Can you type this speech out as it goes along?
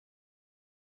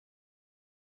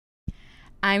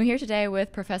I'm here today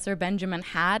with Professor Benjamin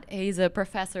Hett. He's a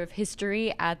professor of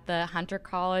history at the Hunter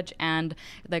College and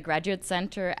the Graduate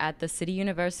Center at the City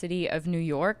University of New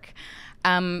York.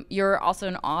 You're also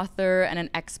an author and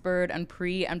an expert on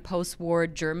pre- and post-war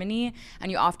Germany,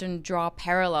 and you often draw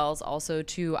parallels also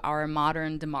to our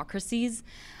modern democracies.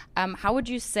 How would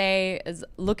you say is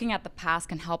looking at the past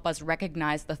can help us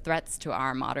recognize the threats to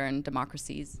our modern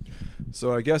democracies?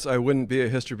 So I guess I wouldn't be a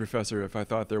history professor if I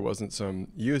thought there wasn't some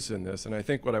use in this. And I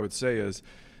think what I would say is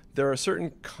there are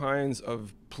certain kinds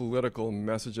of political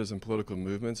messages and political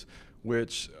movements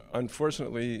which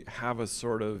unfortunately have a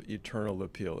sort of eternal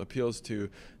appeal. Appeals to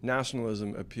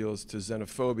nationalism, appeals to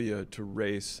xenophobia, to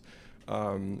race,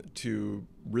 to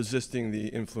resisting the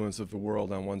influence of the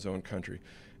world on one's own country.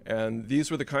 And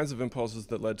these were the kinds of impulses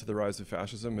that led to the rise of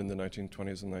fascism in the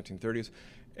 1920s and 1930s.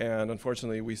 And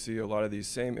unfortunately, we see a lot of these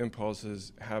same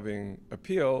impulses having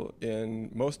appeal in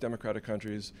most democratic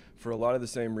countries for a lot of the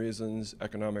same reasons,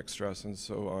 economic stress and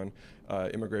so on,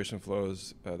 immigration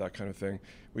flows, that kind of thing.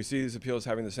 We see these appeals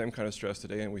having the same kind of stress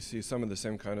today, and we see some of the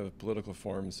same kind of political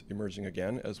forms emerging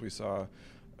again as we saw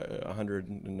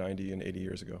 190 and 80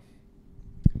 years ago.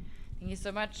 Thank you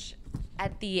so much.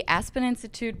 At the Aspen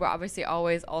Institute, we're obviously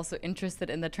always also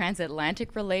interested in the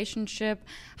transatlantic relationship.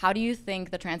 How do you think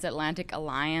the transatlantic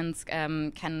alliance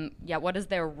what is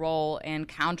their role in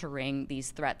countering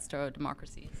these threats to our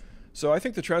democracies? So I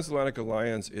think the transatlantic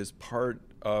alliance is part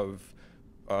of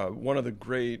one of the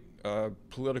great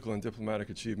political and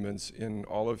diplomatic achievements in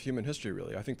all of human history,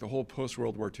 really. I think the whole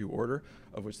post-World War II order,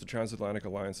 of which the transatlantic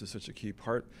alliance is such a key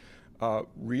part,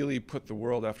 really put the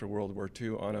world after World War II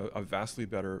on a vastly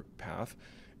better path.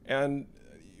 And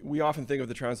we often think of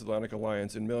the transatlantic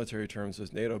alliance in military terms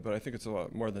as NATO, but I think it's a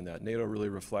lot more than that. NATO really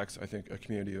reflects, I think, a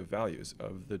community of values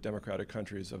of the democratic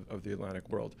countries of the Atlantic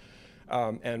world.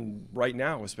 And right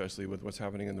now, especially with what's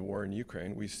happening in the war in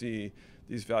Ukraine, we see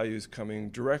these values coming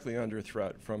directly under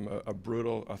threat from a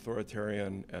brutal,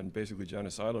 authoritarian, and basically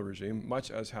genocidal regime, much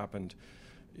as happened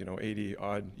 80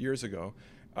 odd years ago.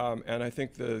 And I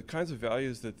think the kinds of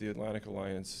values that the Atlantic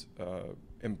Alliance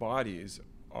embodies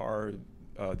are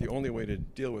the only way to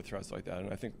deal with threats like that.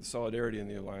 And I think the solidarity in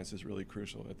the alliance is really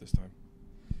crucial at this time.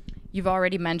 You've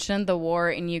already mentioned the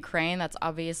war in Ukraine. That's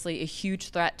obviously a huge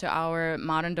threat to our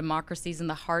modern democracies in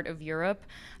the heart of Europe.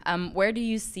 Where do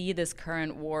you see this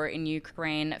current war in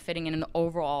Ukraine fitting in an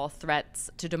overall threats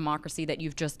to democracy that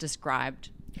you've just described?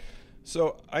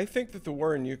 So I think that the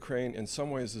war in Ukraine in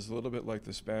some ways is a little bit like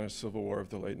the Spanish Civil War of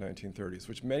the late 1930s,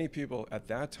 which many people at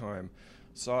that time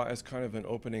saw as kind of an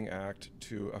opening act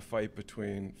to a fight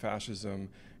between fascism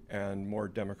and more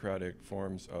democratic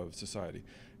forms of society.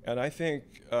 And I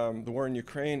think the war in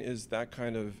Ukraine is that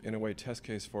kind of, in a way, test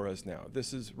case for us now.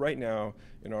 This is right now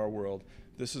in our world,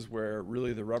 this is where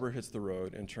really the rubber hits the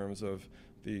road in terms of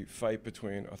the fight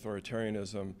between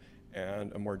authoritarianism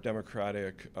and a more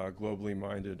democratic, globally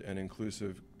minded and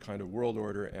inclusive kind of world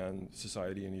order and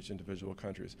society in each individual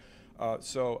countries.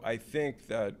 So I think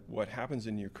that what happens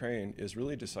in Ukraine is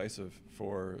really decisive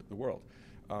for the world.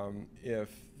 If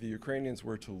the Ukrainians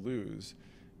were to lose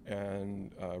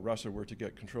and Russia were to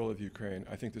get control of Ukraine,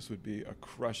 I think this would be a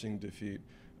crushing defeat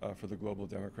for the global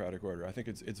democratic order. I think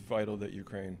it's vital that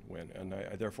Ukraine win, and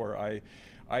therefore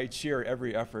I cheer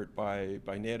every effort by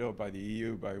NATO, by the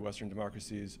EU, by Western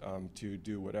democracies to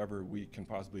do whatever we can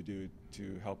possibly do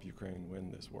to help Ukraine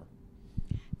win this war.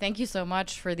 Thank you so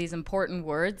much for these important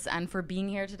words and for being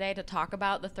here today to talk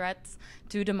about the threats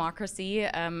to democracy.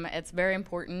 It's very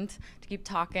important to keep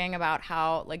talking about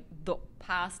how the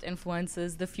past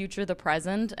influences the future, the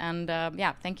present, and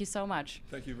thank you so much.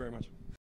 Thank you very much.